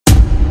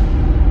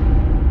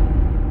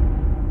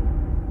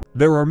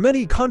There are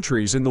many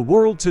countries in the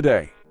world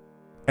today,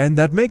 and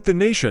that make the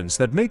nations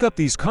that make up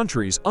these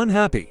countries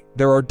unhappy.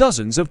 There are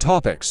dozens of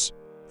topics.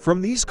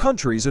 From these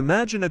countries,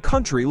 imagine a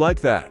country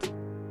like that.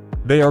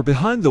 They are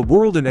behind the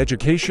world in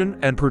education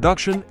and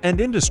production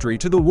and industry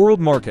to the world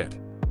market.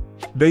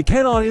 They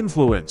cannot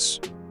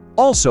influence.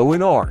 Also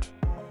in art.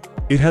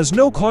 It has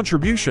no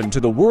contribution to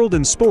the world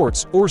in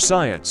sports or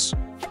science.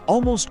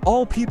 Almost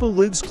all people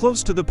lives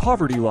close to the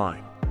poverty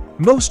line.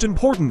 Most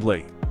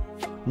importantly,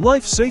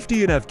 life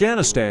safety in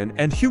Afghanistan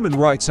and human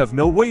rights have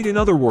no weight. In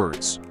other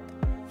words,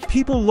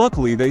 people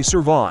luckily they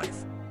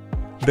survive.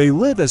 They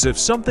live as if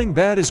something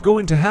bad is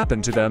going to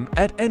happen to them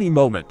at any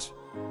moment.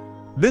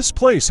 This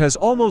place has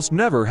almost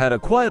never had a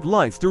quiet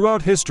life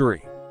throughout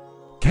history.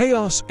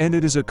 Chaos, and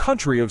it is a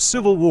country of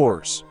civil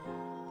wars.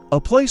 A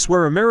place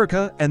where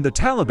America and the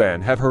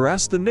Taliban have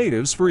harassed the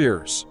natives for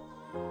years.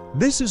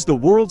 This is the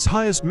world's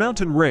highest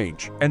mountain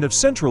range, and of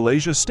Central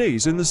Asia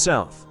stays in the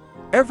south.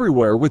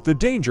 Everywhere with the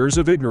dangers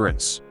of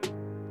ignorance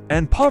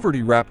and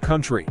poverty-wrapped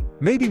country.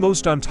 Maybe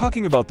most I'm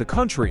talking about the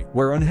country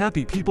where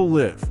unhappy people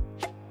live.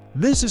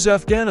 This is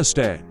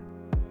Afghanistan.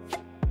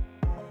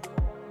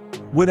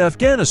 When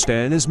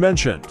Afghanistan is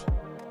mentioned,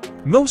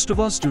 most of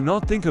us do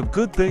not think of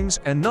good things,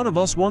 and none of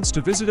us wants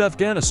to visit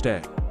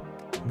Afghanistan,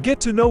 get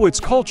to know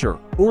its culture,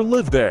 or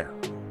live there.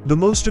 The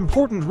most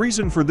important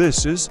reason for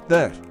this is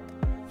that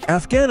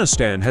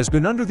Afghanistan has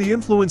been under the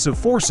influence of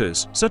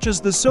forces such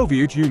as the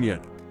Soviet Union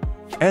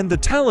and the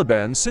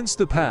Taliban since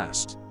the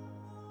past.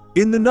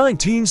 In the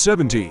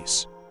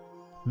 1970s,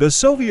 the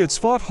Soviets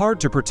fought hard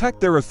to protect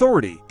their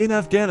authority in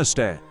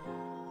Afghanistan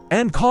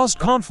and caused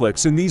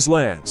conflicts in these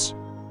lands.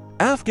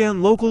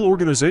 Afghan local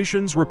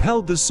organizations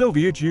repelled the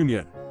Soviet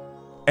Union,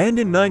 and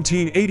in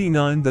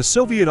 1989 the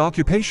Soviet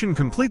occupation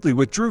completely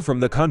withdrew from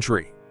the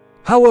country.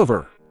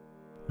 However,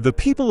 the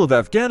people of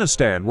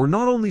Afghanistan were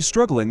not only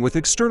struggling with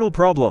external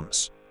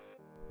problems,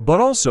 but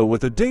also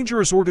with a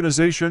dangerous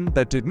organization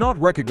that did not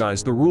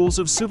recognize the rules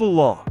of civil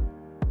law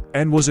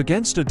and was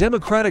against a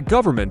democratic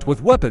government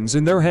with weapons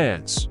in their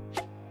hands.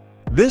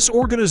 This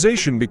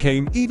organization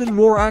became even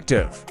more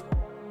active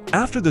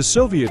after the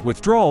Soviet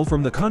withdrawal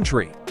from the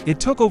country. It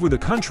took over the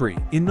country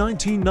in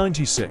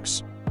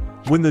 1996.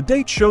 When the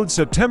date showed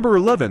September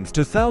 11,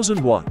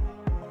 2001,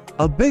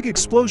 a big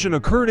explosion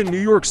occurred in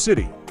New York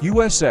City,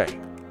 USA.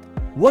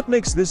 What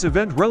makes this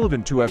event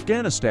relevant to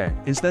Afghanistan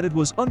is that it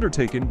was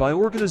undertaken by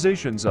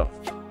organizations of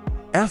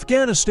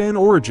Afghanistan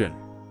origin.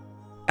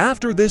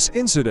 After this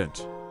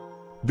incident,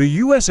 the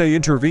USA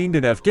intervened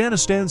in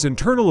Afghanistan's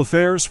internal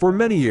affairs for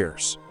many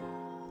years,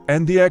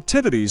 and the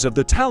activities of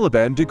the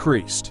Taliban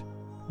decreased.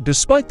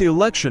 Despite the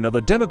election of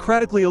a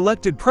democratically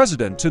elected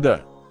president to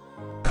the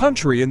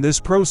country in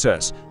this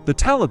process, the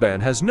Taliban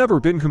has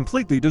never been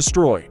completely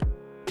destroyed.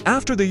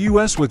 After the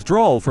US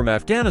withdrawal from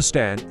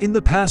Afghanistan in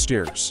the past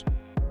years,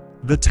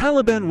 the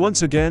Taliban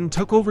once again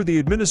took over the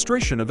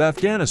administration of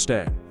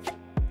Afghanistan,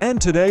 and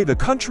today the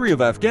country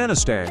of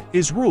Afghanistan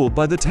is ruled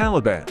by the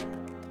Taliban.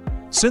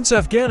 Since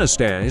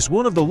Afghanistan is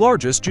one of the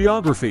largest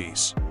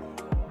geographies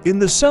in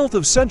the south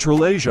of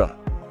Central Asia,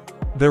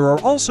 there are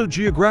also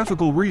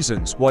geographical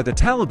reasons why the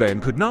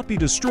Taliban could not be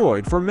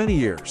destroyed for many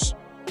years.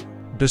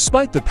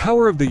 Despite the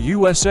power of the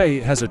USA,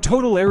 it has a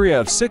total area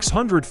of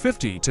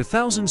 650 to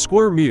 1,000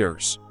 square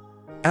meters.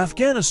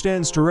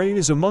 Afghanistan's terrain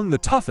is among the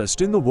toughest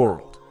in the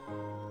world.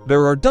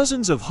 There are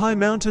dozens of high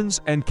mountains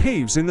and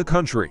caves in the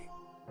country.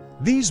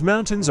 These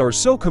mountains are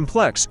so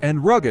complex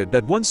and rugged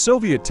that once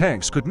Soviet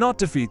tanks could not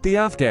defeat the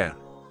Afghan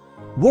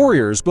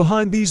warriors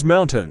behind these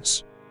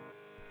mountains.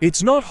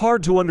 It's not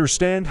hard to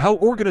understand how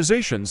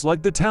organizations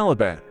like the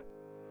Taliban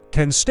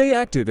can stay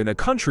active in a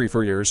country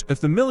for years if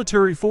the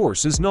military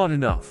force is not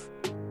enough.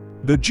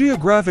 The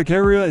geographic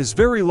area is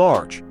very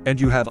large,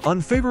 and you have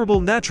unfavorable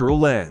natural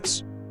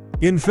lands.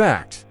 In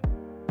fact,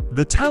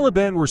 the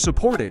Taliban were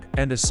supported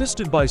and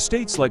assisted by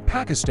states like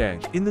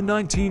Pakistan in the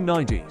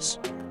 1990s.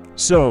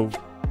 So,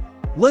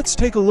 let's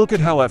take a look at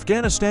how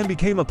Afghanistan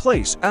became a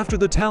place after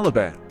the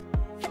Taliban,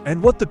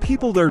 and what the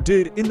people there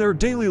did in their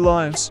daily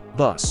lives.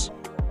 Thus,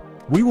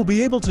 we will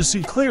be able to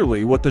see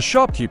clearly what the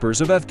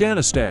shopkeepers of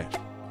Afghanistan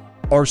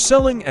are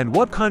selling and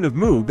what kind of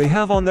mood they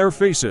have on their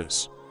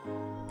faces.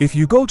 If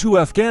you go to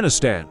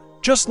Afghanistan,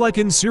 just like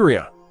in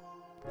Syria,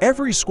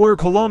 every square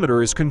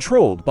kilometer is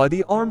controlled by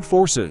the armed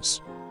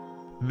forces.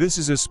 This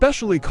is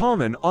especially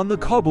common on the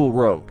Kabul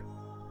road.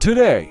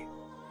 Today,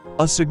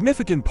 a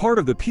significant part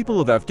of the people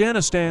of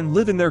Afghanistan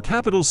live in their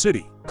capital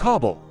city,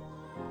 Kabul.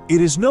 It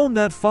is known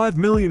that 5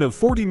 million of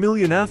 40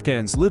 million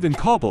Afghans live in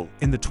Kabul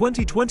in the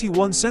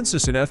 2021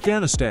 census in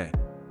Afghanistan.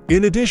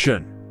 In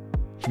addition,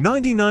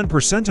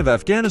 99% of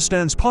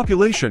Afghanistan's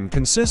population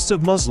consists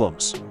of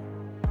Muslims,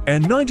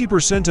 and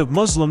 90% of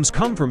Muslims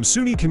come from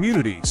Sunni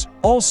communities.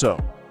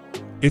 Also,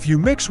 if you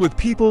mix with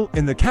people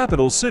in the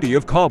capital city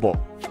of Kabul,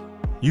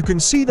 you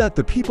can see that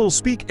the people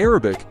speak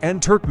Arabic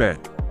and Turkmen.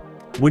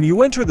 When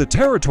you enter the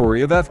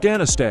territory of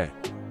Afghanistan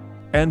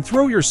and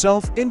throw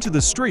yourself into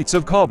the streets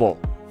of Kabul,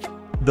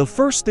 the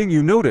first thing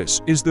you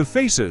notice is the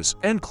faces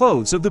and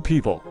clothes of the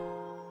people.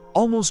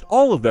 Almost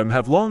all of them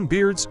have long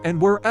beards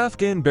and wear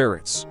Afghan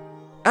berets.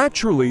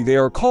 Actually, they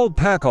are called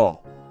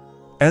pakal.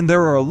 And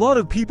there are a lot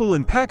of people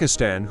in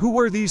Pakistan who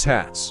wear these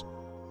hats.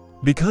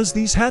 Because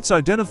these hats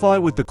identify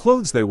with the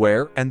clothes they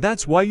wear, and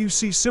that's why you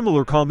see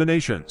similar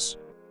combinations.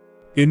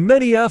 In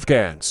many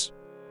Afghans,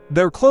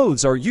 their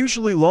clothes are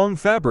usually long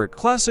fabric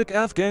classic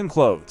Afghan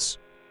clothes.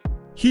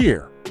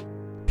 Here,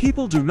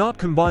 people do not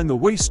combine the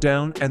waist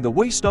down and the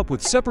waist up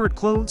with separate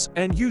clothes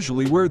and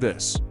usually wear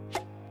this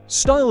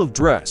style of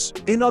dress.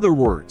 In other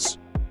words,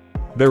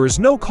 there is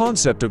no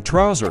concept of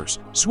trousers,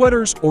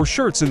 sweaters, or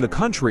shirts in the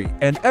country,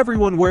 and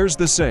everyone wears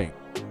the same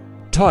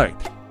type.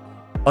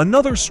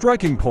 Another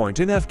striking point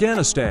in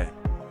Afghanistan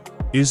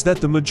is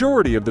that the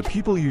majority of the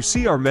people you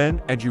see are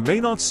men, and you may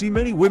not see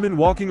many women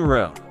walking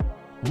around.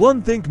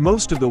 One think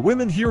most of the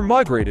women here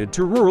migrated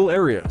to rural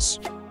areas,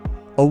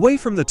 away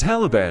from the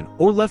Taliban,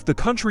 or left the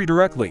country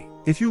directly.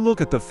 If you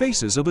look at the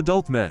faces of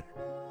adult men,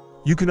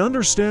 you can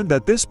understand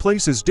that this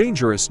place is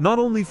dangerous not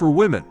only for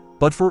women,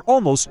 but for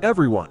almost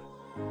everyone.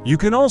 You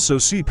can also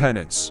see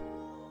pennants,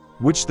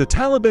 which the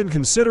Taliban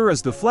consider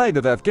as the flag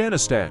of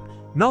Afghanistan,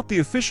 not the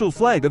official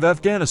flag of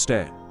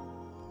Afghanistan,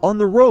 on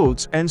the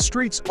roads and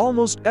streets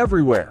almost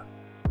everywhere.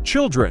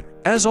 Children,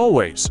 as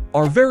always,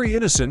 are very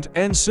innocent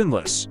and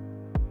sinless,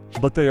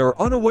 but they are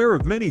unaware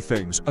of many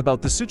things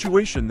about the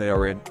situation they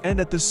are in, and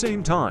at the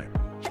same time,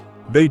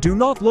 they do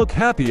not look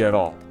happy at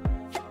all.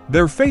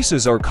 Their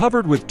faces are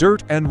covered with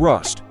dirt and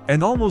rust,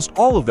 and almost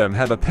all of them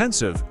have a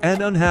pensive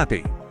and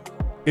unhappy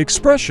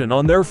expression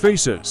on their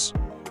faces.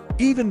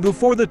 Even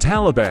before the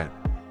Taliban,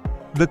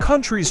 the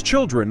country's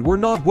children were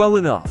not well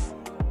enough,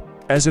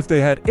 as if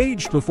they had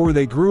aged before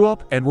they grew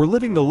up and were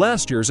living the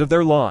last years of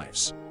their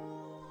lives.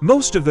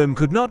 Most of them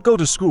could not go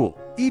to school.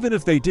 Even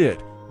if they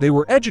did, they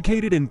were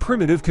educated in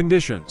primitive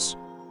conditions.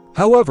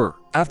 However,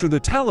 after the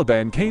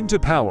Taliban came to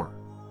power,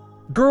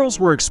 girls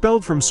were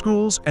expelled from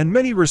schools and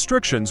many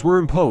restrictions were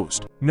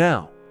imposed.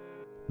 Now,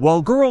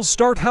 while girls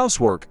start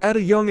housework at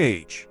a young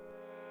age,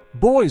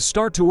 boys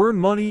start to earn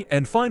money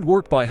and find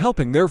work by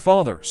helping their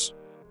fathers.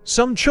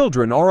 Some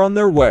children are on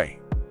their way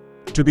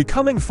to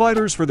becoming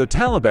fighters for the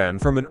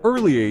Taliban from an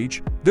early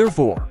age.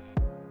 Therefore,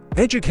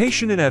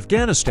 education in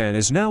Afghanistan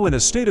is now in a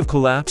state of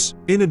collapse.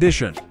 In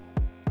addition,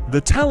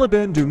 the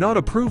Taliban do not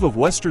approve of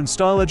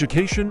Western-style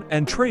education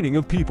and training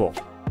of people.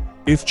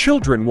 If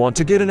children want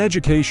to get an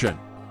education,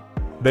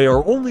 they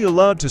are only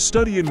allowed to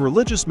study in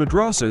religious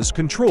madrasas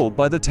controlled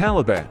by the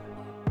Taliban.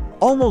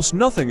 Almost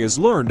nothing is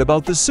learned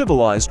about the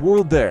civilized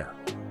world there,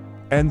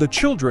 and the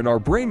children are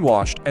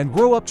brainwashed and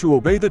grow up to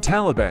obey the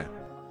Taliban.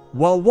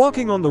 While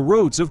walking on the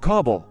roads of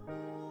Kabul,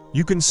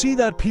 you can see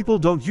that people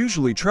don't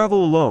usually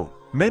travel alone.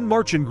 Men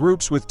march in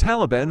groups with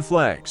Taliban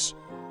flags.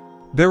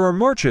 There are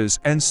marches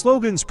and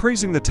slogans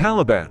praising the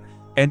Taliban,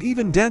 and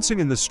even dancing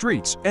in the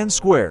streets and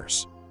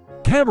squares.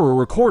 Camera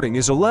recording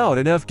is allowed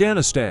in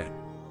Afghanistan,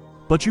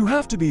 but you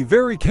have to be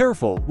very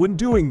careful when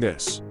doing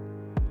this,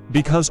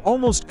 because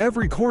almost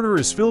every corner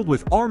is filled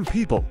with armed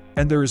people,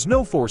 and there is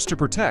no force to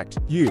protect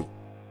you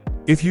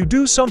if you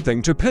do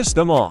something to piss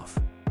them off.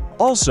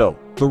 Also,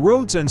 the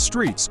roads and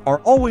streets are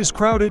always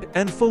crowded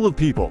and full of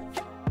people.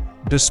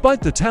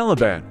 Despite the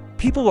Taliban,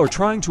 people are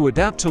trying to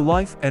adapt to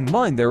life and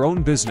mind their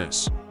own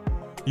business.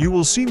 You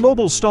will see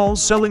mobile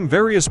stalls selling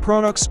various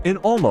products in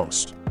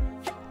almost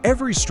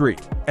every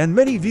street, and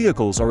many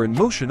vehicles are in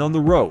motion on the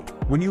road.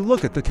 When you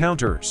look at the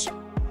counters,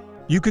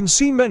 you can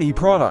see many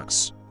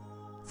products.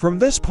 From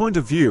this point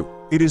of view,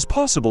 it is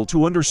possible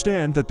to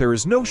understand that there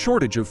is no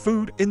shortage of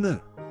food in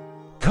the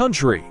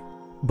country.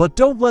 But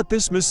don't let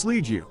this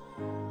mislead you.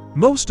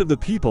 Most of the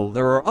people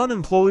there are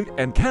unemployed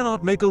and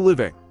cannot make a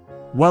living.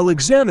 While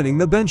examining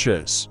the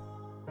benches,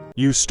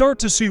 you start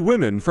to see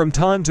women from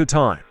time to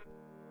time,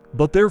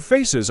 but their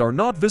faces are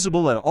not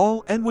visible at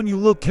all, and when you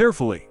look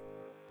carefully,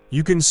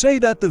 you can say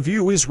that the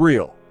view is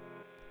real,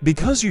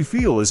 because you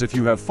feel as if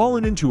you have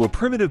fallen into a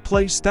primitive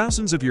place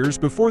thousands of years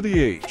before the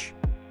age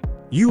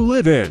you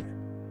live in.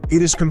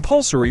 It is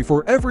compulsory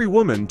for every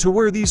woman to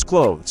wear these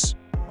clothes,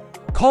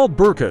 called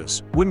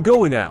burqas, when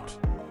going out.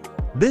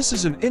 This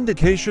is an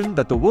indication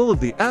that the will of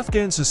the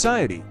Afghan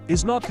society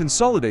is not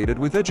consolidated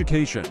with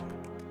education.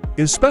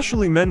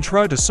 Especially men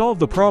try to solve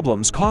the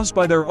problems caused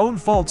by their own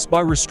faults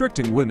by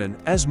restricting women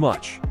as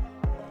much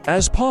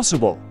as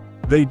possible.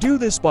 They do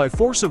this by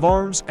force of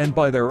arms and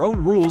by their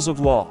own rules of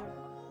law.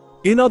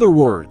 In other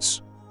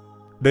words,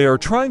 they are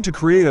trying to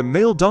create a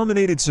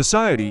male-dominated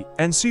society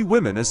and see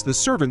women as the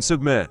servants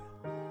of men.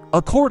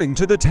 According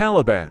to the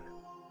Taliban,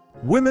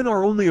 women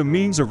are only a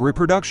means of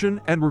reproduction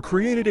and were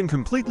created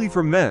incompletely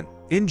from men.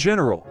 In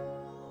general,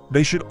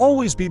 they should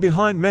always be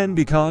behind men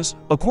because,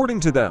 according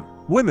to them,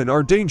 women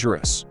are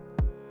dangerous.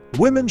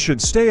 Women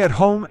should stay at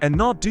home and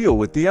not deal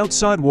with the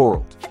outside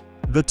world.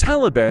 The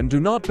Taliban do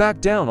not back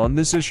down on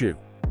this issue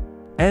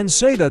and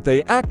say that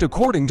they act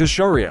according to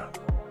Sharia.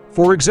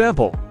 For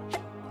example,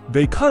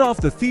 they cut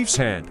off the thief's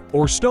hand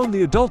or stone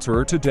the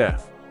adulterer to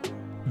death.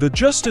 The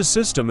justice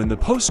system in the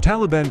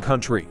post-Taliban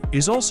country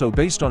is also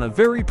based on a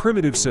very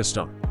primitive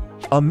system.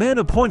 A man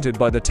appointed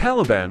by the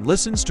Taliban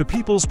listens to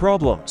people's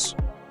problems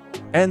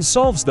and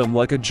solves them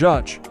like a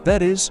judge.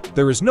 That is,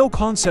 there is no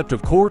concept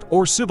of court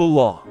or civil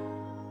law.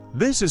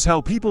 This is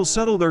how people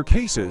settle their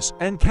cases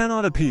and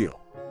cannot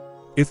appeal.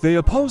 If they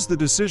oppose the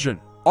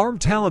decision, armed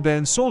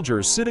Taliban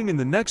soldiers sitting in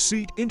the next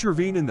seat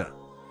intervene in the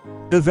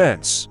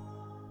events.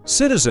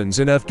 Citizens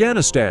in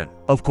Afghanistan,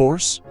 of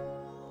course,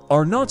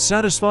 are not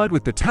satisfied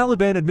with the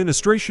Taliban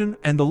administration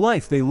and the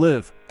life they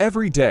live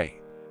every day.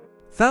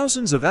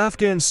 Thousands of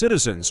Afghan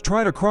citizens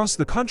try to cross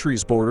the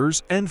country's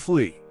borders and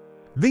flee.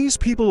 These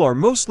people are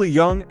mostly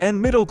young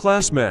and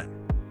middle-class men.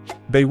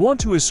 They want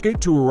to escape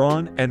to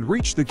Iran and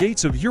reach the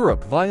gates of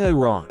Europe via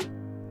Iran.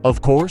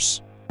 Of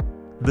course,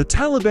 the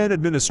Taliban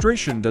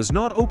administration does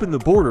not open the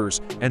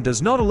borders and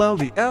does not allow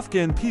the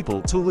Afghan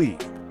people to leave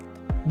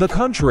the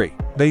country.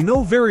 They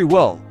know very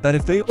well that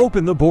if they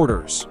open the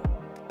borders,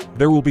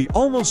 there will be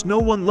almost no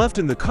one left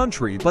in the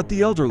country but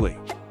the elderly.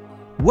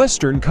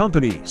 Western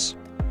companies,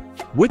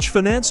 which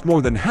financed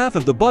more than half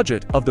of the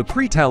budget of the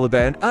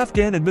pre-Taliban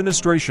Afghan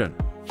administration,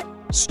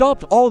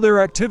 stopped all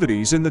their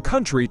activities in the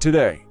country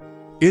today.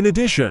 In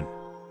addition,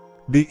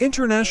 the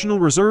international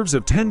reserves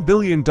of $10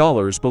 billion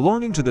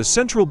belonging to the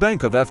Central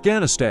Bank of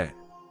Afghanistan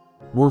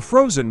were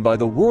frozen by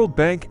the World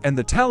Bank, and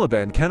the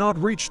Taliban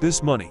cannot reach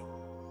this money.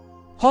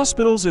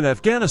 Hospitals in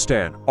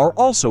Afghanistan are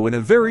also in a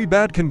very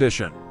bad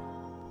condition.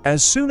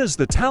 As soon as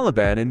the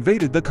Taliban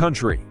invaded the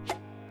country,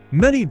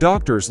 many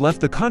doctors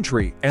left the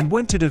country and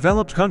went to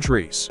developed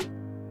countries,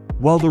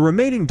 while the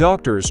remaining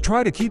doctors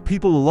try to keep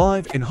people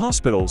alive in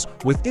hospitals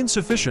with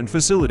insufficient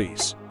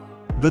facilities.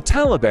 The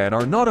Taliban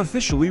are not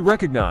officially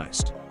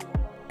recognized,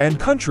 and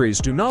countries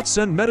do not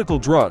send medical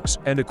drugs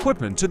and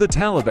equipment to the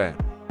Taliban.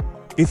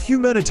 If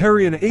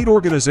humanitarian aid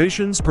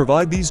organizations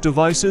provide these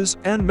devices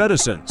and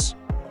medicines,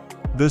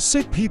 the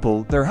sick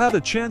people there have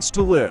a chance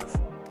to live.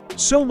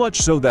 So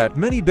much so that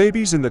many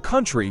babies in the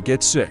country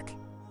get sick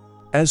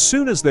as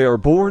soon as they are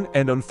born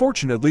and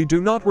unfortunately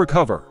do not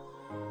recover.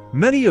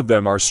 Many of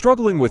them are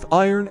struggling with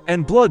iron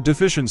and blood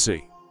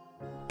deficiency.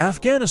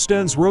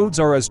 Afghanistan's roads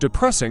are as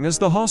depressing as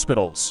the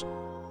hospitals.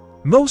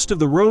 Most of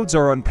the roads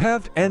are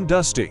unpaved and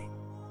dusty.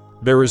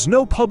 There is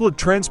no public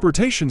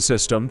transportation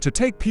system to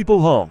take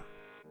people home,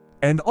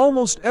 and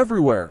almost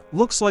everywhere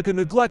looks like a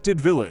neglected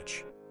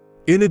village.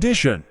 In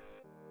addition,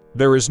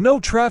 there is no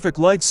traffic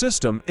light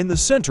system in the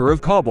center of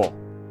Kabul.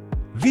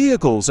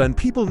 Vehicles and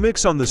people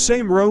mix on the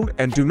same road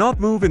and do not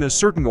move in a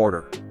certain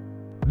order.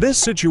 This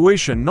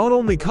situation not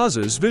only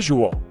causes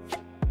visual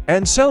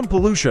and sound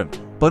pollution,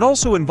 but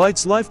also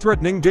invites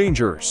life-threatening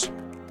dangers.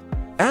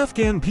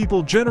 Afghan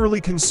people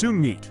generally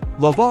consume meat,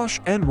 lavash,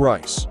 and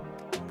rice.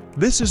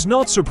 This is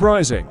not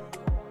surprising,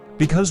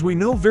 because we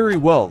know very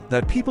well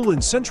that people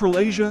in Central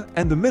Asia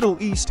and the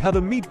Middle East have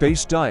a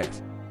meat-based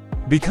diet,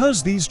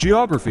 because these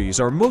geographies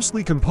are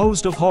mostly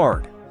composed of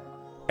hard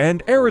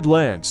and arid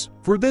lands.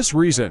 For this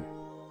reason,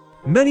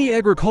 many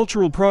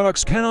agricultural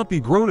products cannot be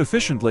grown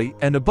efficiently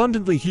and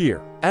abundantly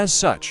here. As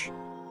such,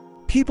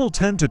 people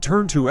tend to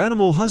turn to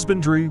animal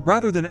husbandry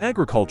rather than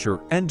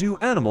agriculture and do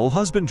animal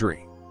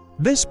husbandry.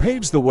 This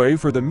paves the way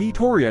for the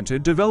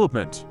meat-oriented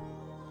development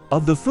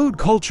of the food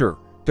culture.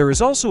 There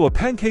is also a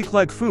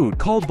pancake-like food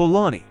called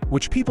bolani,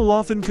 which people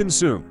often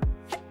consume,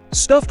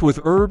 stuffed with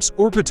herbs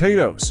or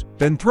potatoes,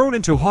 then thrown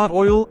into hot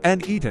oil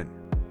and eaten.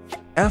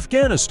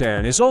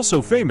 Afghanistan is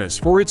also famous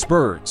for its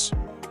birds.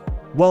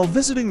 While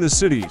visiting the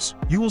cities,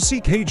 you will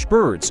see caged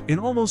birds in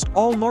almost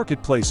all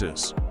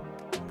marketplaces,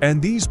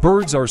 and these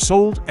birds are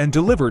sold and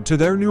delivered to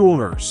their new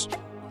owners.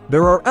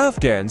 There are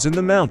Afghans in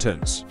the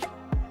mountains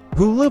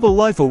who live a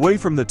life away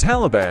from the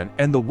Taliban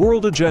and the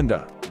world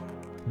agenda.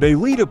 They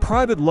lead a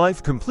private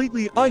life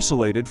completely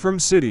isolated from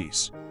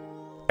cities,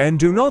 and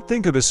do not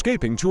think of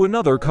escaping to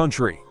another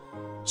country.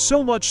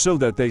 So much so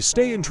that they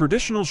stay in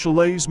traditional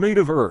chalets made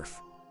of earth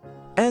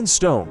and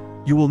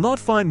stone. You will not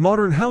find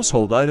modern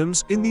household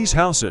items in these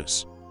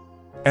houses,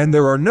 and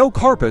there are no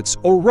carpets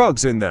or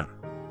rugs in them.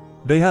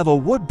 They have a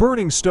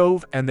wood-burning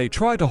stove, and they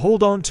try to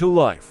hold on to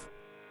life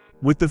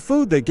with the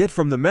food they get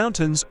from the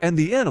mountains and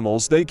the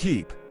animals they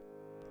keep.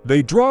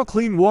 They draw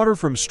clean water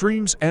from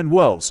streams and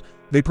wells.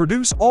 They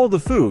produce all the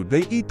food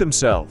they eat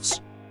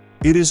themselves.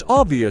 It is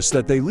obvious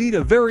that they lead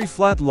a very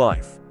flat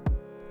life,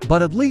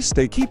 but at least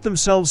they keep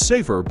themselves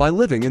safer by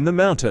living in the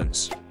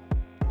mountains,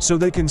 so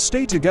they can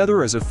stay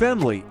together as a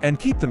family and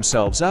keep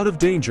themselves out of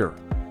danger.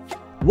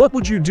 What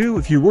would you do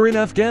if you were in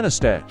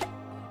Afghanistan,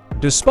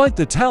 despite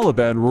the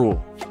Taliban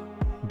rule?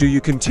 Do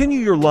you continue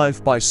your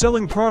life by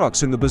selling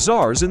products in the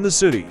bazaars in the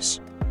cities?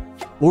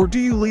 Or do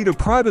you lead a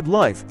private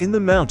life in the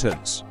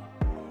mountains?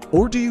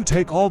 Or do you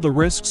take all the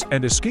risks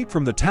and escape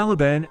from the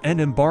Taliban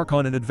and embark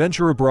on an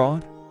adventure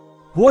abroad?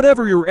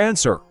 Whatever your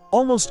answer,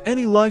 almost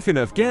any life in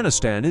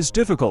Afghanistan is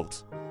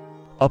difficult.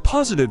 A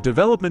positive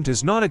development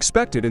is not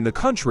expected in the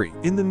country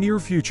in the near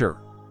future.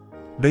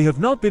 They have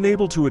not been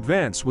able to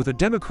advance with a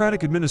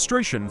democratic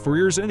administration for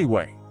years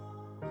anyway.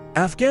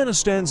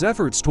 Afghanistan's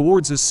efforts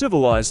towards a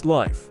civilized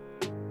life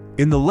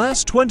in the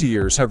last 20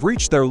 years have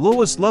reached their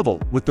lowest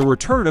level with the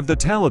return of the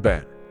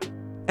Taliban.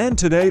 And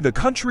today the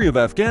country of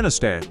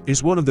Afghanistan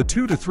is one of the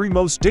 2 to 3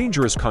 most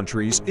dangerous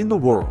countries in the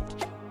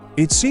world.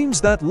 It seems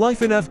that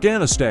life in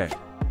Afghanistan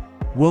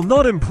will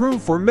not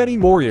improve for many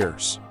more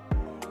years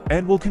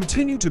and will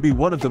continue to be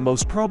one of the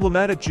most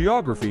problematic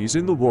geographies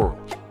in the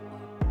world.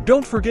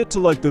 Don't forget to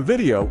like the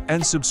video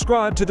and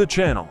subscribe to the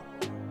channel.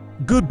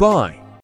 Goodbye.